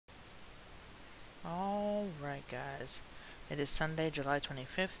guys? It is Sunday, July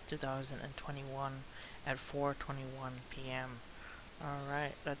 25th, 2021 at 4:21 p.m.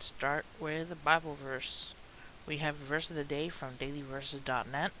 Alright, let's start with the Bible verse. We have the verse of the day from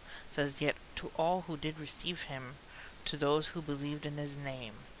dailyverses.net. It says, "Yet to all who did receive him, to those who believed in his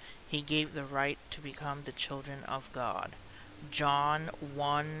name, he gave the right to become the children of God." John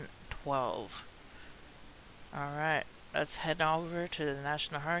 1:12. Alright, let's head over to the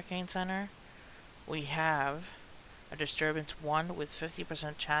National Hurricane Center. We have a disturbance 1 with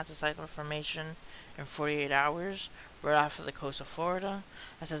 50% chance of cyclone formation in 48 hours right off of the coast of Florida.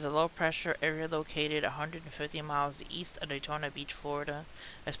 It says a low pressure area located 150 miles east of Daytona Beach, Florida,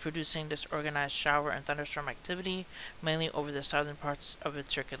 is producing disorganized shower and thunderstorm activity, mainly over the southern parts of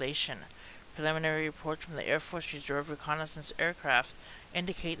its circulation. Preliminary reports from the Air Force Reserve Reconnaissance Aircraft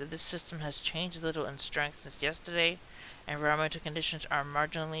indicate that this system has changed little in strength since yesterday. Environmental conditions are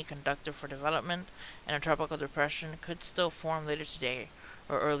marginally conducive for development, and a tropical depression could still form later today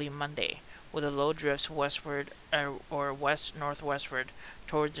or early Monday, with a low drifts westward or west-northwestward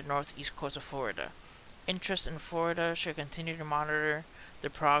toward the northeast coast of Florida. Interest in Florida should continue to monitor the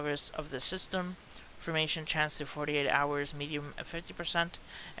progress of the system. Formation chance through 48 hours, medium at 50%.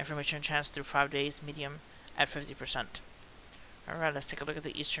 Information chance through 5 days, medium at 50%. Alright, let's take a look at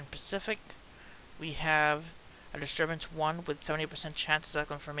the Eastern Pacific. We have a disturbance 1 with 70% chance of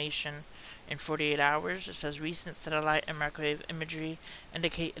cyclone formation in 48 hours. It says recent satellite and microwave imagery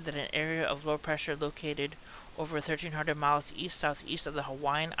indicate that an area of low pressure located over 1,300 miles east-southeast of the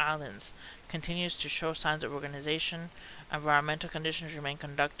Hawaiian Islands continues to show signs of organization. Environmental conditions remain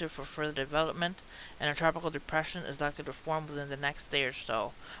conducive for further development, and a tropical depression is likely to form within the next day or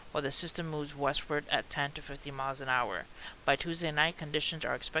so, while the system moves westward at 10 to 50 miles an hour. By Tuesday night, conditions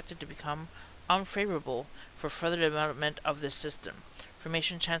are expected to become unfavorable for further development of this system.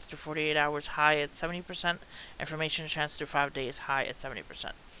 Formation chance through 48 hours high at 70%, and formation chance through 5 days high at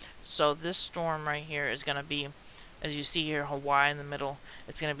 70%. So this storm right here is going to be, as you see here, Hawaii in the middle.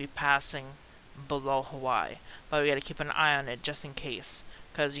 It's going to be passing below Hawaii, but we got to keep an eye on it just in case,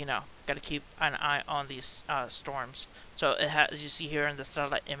 because got to keep an eye on these storms. So it has, as you see here in the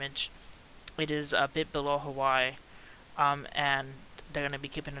satellite image, it is a bit below Hawaii, and they're going to be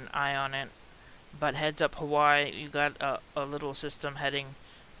keeping an eye on it. But heads up, Hawaii, you got a little system heading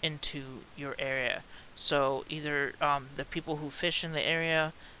into your area. So either the people who fish in the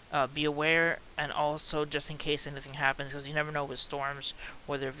area, be aware, and also just in case anything happens, because you never know with storms,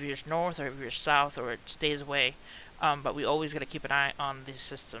 whether it veers north or it veers south or it stays away. But we always got to keep an eye on these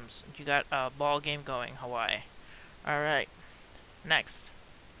systems. You got a ball game going, Hawaii. Alright, next.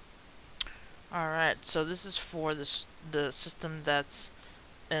 Alright, so this is for the system that's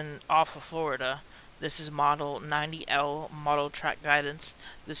off of Florida. This is model 90L model track guidance.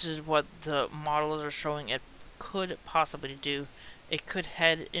 This is what the models are showing it could possibly do. It could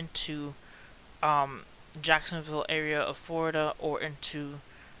head into Jacksonville area of Florida or into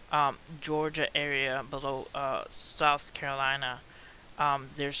Georgia area below South Carolina.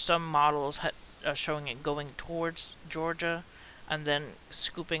 There's some models showing it going towards Georgia and then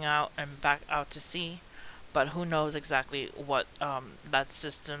scooping out and back out to sea. But who knows exactly what that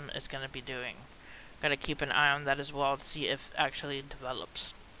system is going to be doing. Gotta keep an eye on that as well to see if it actually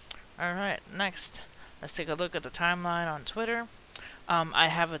develops. Alright, next, let's take a look at the timeline on Twitter. I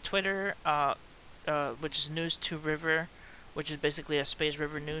have a Twitter, which is News2River, which is basically a Space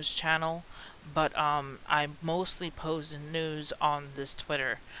River news channel. But I mostly post news on this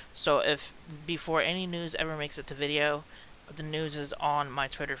Twitter. So if before any news ever makes it to video, the news is on my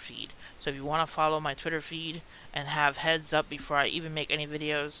Twitter feed. So if you want to follow my Twitter feed and have heads up before I even make any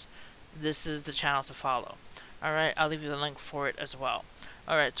videos, this is the channel to follow. Alright, I'll leave you the link for it as well.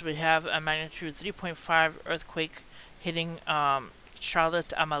 Alright, so we have a magnitude 3.5 earthquake hitting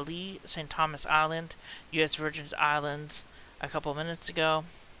Charlotte Amalie, St. Thomas Island, U.S. Virgin Islands a couple minutes ago.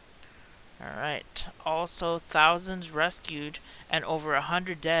 Alright, also thousands rescued and over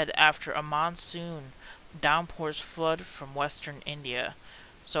 100 dead after a monsoon downpours flood from western India.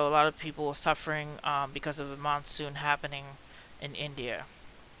 So a lot of people suffering because of a monsoon happening in India.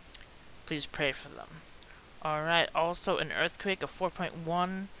 Please pray for them. Alright, also an earthquake, a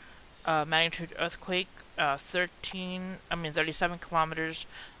 4.1 magnitude earthquake, 37 kilometers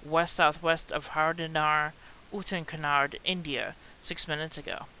west-southwest of Hardinar, Uttarakhand, India, 6 minutes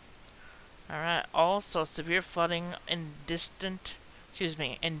ago. Alright, also severe flooding in Dinant,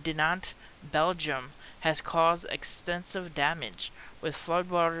 Belgium, has caused extensive damage, with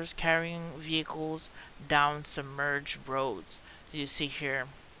floodwaters carrying vehicles down submerged roads. As you see here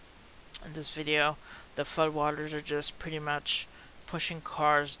in this video, the floodwaters are just pretty much pushing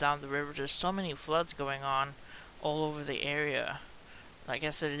cars down the river. There's so many floods going on all over the area. I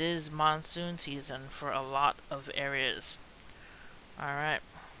guess it is monsoon season for a lot of areas. Alright.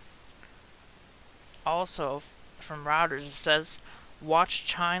 Also, from Reuters, it says, Watch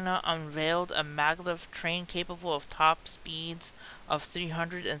China unveiled a maglev train capable of top speeds of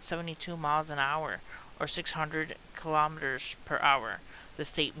 372 miles an hour, or 600 kilometers per hour, the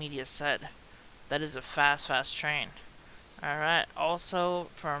state media said. That is a fast train. Alright, also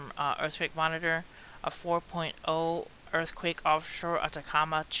from Earthquake Monitor, a 4.0 earthquake offshore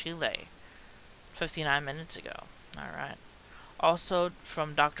Atacama, Chile, 59 minutes ago. Alright. Also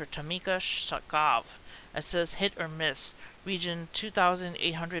from Dr. Tamika Shakov, it says hit or miss. Region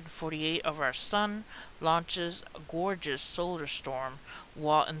 2848 of our sun launches a gorgeous solar storm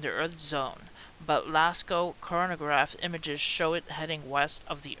while in the Earth zone, but LASCO coronagraph images show it heading west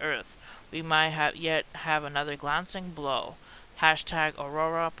of the Earth. We might have another glancing blow. Hashtag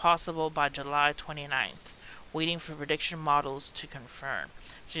Aurora possible by July 29th. Waiting for prediction models to confirm.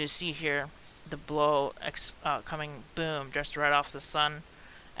 So you see here the blow coming boom just right off the sun,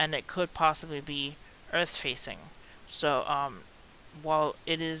 and it could possibly be Earth facing. So while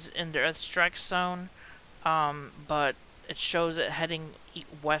it is in the Earth strike zone, but it shows it heading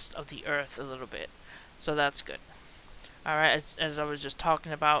west of the Earth a little bit, so that's good. Alright, as I was just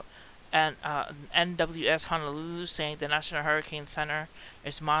talking about, and NWS Honolulu saying the National Hurricane Center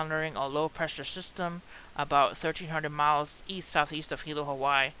is monitoring a low-pressure system about 1,300 miles east-southeast of Hilo,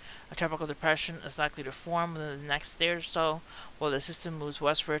 Hawaii. A tropical depression is likely to form within the next day or so, while the system moves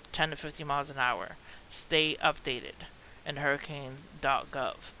westward 10 to 50 miles an hour. Stay updated in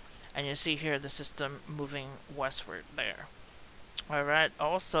hurricanes.gov. And you see here the system moving westward there. Alright,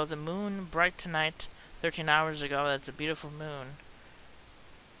 also the moon bright tonight, 13 hours ago. That's a beautiful moon.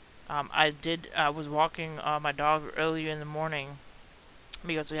 I was walking my dog earlier in the morning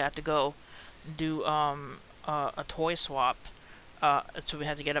because we had to go do a toy swap. So we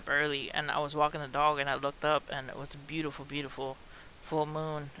had to get up early, and I was walking the dog, and I looked up, and it was a beautiful, beautiful full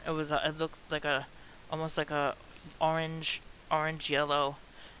moon. It was it looked like almost like a orange yellow.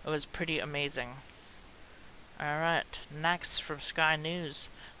 It was pretty amazing. Alright, next from Sky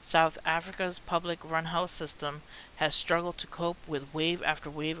News. South Africa's public-run health system has struggled to cope with wave after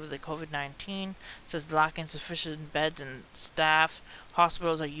wave of the COVID-19, says lacking sufficient beds and staff.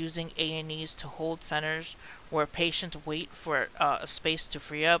 Hospitals are using A&Es to hold centers where patients wait for a space to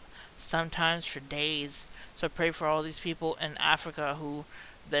free up, sometimes for days. So pray for all these people in Africa who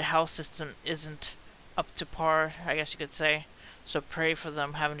their health system isn't up to par, I guess you could say. So pray for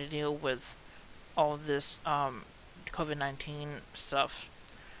them having to deal with all this COVID-19 stuff.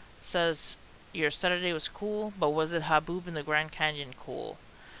 Says, your Saturday was cool, but was it Haboob in the Grand Canyon cool?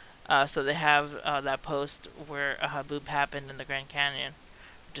 So they have that post where a Haboob happened in the Grand Canyon,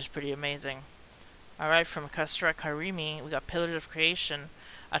 which is pretty amazing. Alright, from Kasra Karimi, we got Pillars of Creation.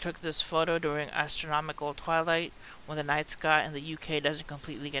 I took this photo during astronomical twilight when the night sky in the UK doesn't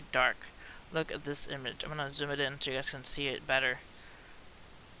completely get dark. Look at this image. I'm going to zoom it in so you guys can see it better.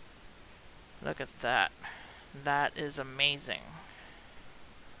 Look at that. That is amazing.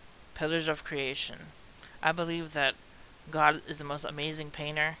 Pillars of Creation. I believe that God is the most amazing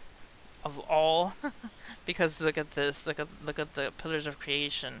painter of all because look at this. Look at the Pillars of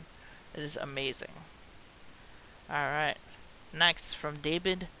Creation. It is amazing. Alright. Next, from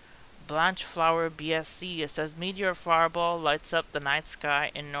David Blanchflower BSC, it says meteor fireball lights up the night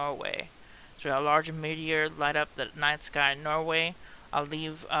sky in Norway. So a large meteor light up the night sky in Norway. I'll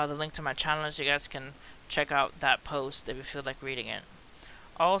leave the link to my channel so you guys can check out that post if you feel like reading it.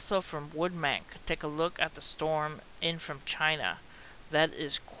 Also from Woodmank, take a look at the storm in from China. That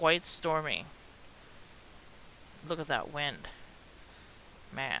is quite stormy. Look at that wind.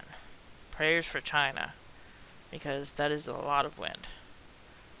 Man, prayers for China, because that is a lot of wind.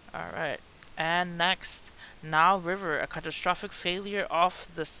 Alright, and next, Nile River, a catastrophic failure off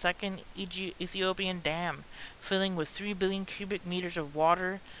the second Ethiopian dam, filling with 3 billion cubic meters of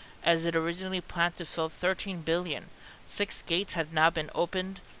water as it originally planned to fill 13 billion. 6 gates had now been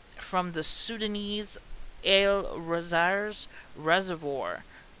opened from the Sudanese El Razars Reservoir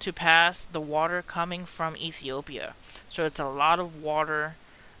to pass the water coming from Ethiopia. So it's a lot of water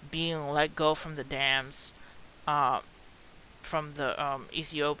being let go from the dams, from the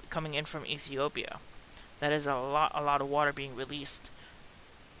coming in from Ethiopia. That is a lot of water being released.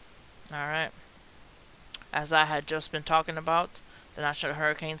 Alright. As I had just been talking about, the National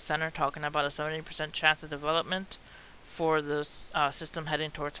Hurricane Center talking about a 70% chance of development for the system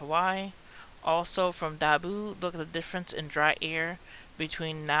heading towards Hawaii. Also from Dabu, look at the difference in dry air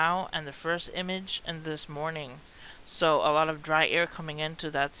between now and the first image and this morning. So a lot of dry air coming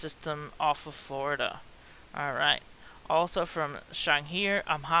into that system off of Florida. Alright. Also from Shanghir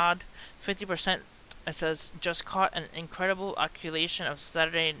Ahmad, 50%, it says, just caught an incredible accumulation of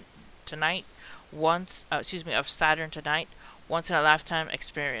Saturday tonight, of Saturn tonight, once in a lifetime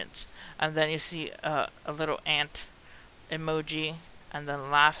experience. And then you see a little ant emoji, and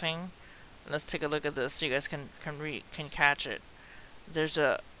then laughing. Let's take a look at this so you guys can catch it. There's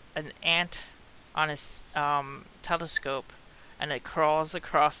an ant on his telescope, and it crawls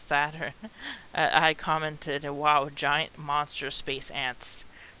across Saturn. I commented, "Wow, giant monster space ants,"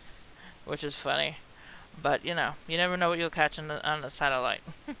 which is funny. But you know, you never know what you'll catch on a satellite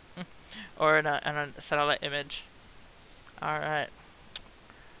or in a satellite image. All right.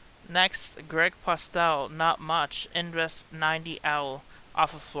 Next, Greg Postel, not much. Invest 90 owl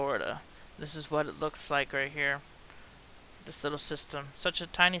off of Florida. This is what it looks like right here. This little system, such a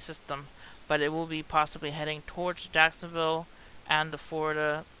tiny system, but it will be possibly heading towards Jacksonville and the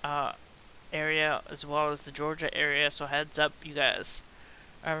Florida area as well as the Georgia area. So heads up, you guys.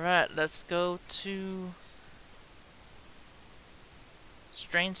 All right, let's go to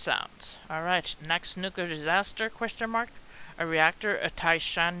strange sounds. All right, next nuclear disaster? Question mark. A reactor at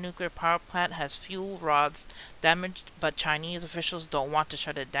Taishan nuclear power plant has fuel rods damaged, but Chinese officials don't want to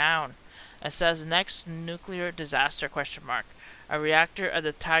shut it down. It says next nuclear disaster? Question mark. A reactor at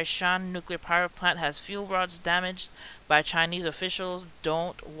the Taishan nuclear power plant has fuel rods damaged, but Chinese officials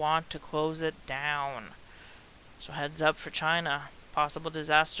don't want to close it down. So heads up for China. Possible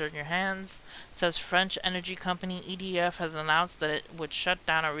disaster in your hands. It says French energy company EDF has announced that it would shut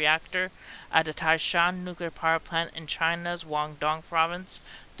down a reactor at the Taishan nuclear power plant in China's Guangdong province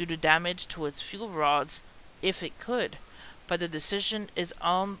due to damage to its fuel rods if it could. But the decision is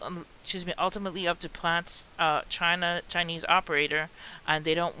ultimately up to plant's Chinese operator, and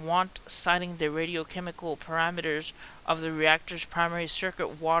they don't want, citing the radiochemical parameters of the reactor's primary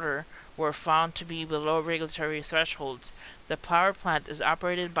circuit water were found to be below regulatory thresholds. The power plant is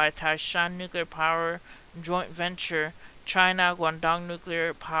operated by Taishan Nuclear Power joint venture China Guangdong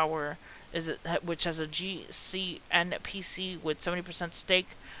Nuclear Power, which has a GCNPC with 70%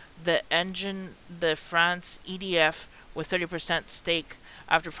 stake. The engine, the France EDF with 30% stake.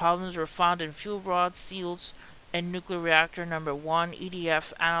 After problems were found in fuel rod seals in nuclear reactor number 1,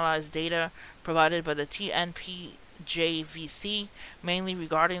 EDF analyzed data provided by the TNPJVC, mainly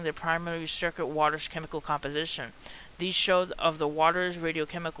regarding the primary circuit water's chemical composition. These show of the water's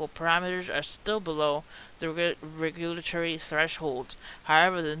radiochemical parameters are still below the regulatory thresholds.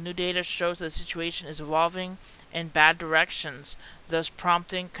 However, the new data shows the situation is evolving in bad directions, thus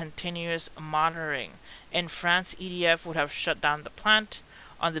prompting continuous monitoring. In France, EDF would have shut down the plant.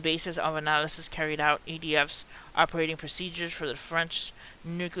 On the basis of analysis carried out, EDF's operating procedures for the French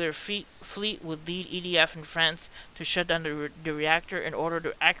nuclear fleet would lead EDF in France to shut down the reactor in order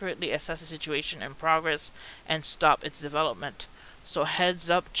to accurately assess the situation in progress and stop its development. So heads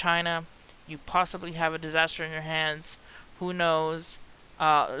up, China, you possibly have a disaster in your hands. Who knows?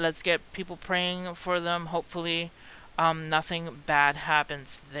 Let's get people praying for them. Hopefully, nothing bad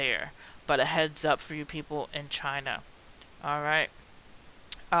happens there. But a heads up for you people in China. Alright.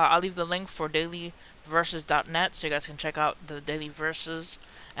 I'll leave the link for dailyverses.net so you guys can check out the daily verses.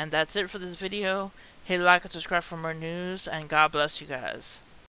 And that's it for this video. Hit like and subscribe for more news, and God bless you guys.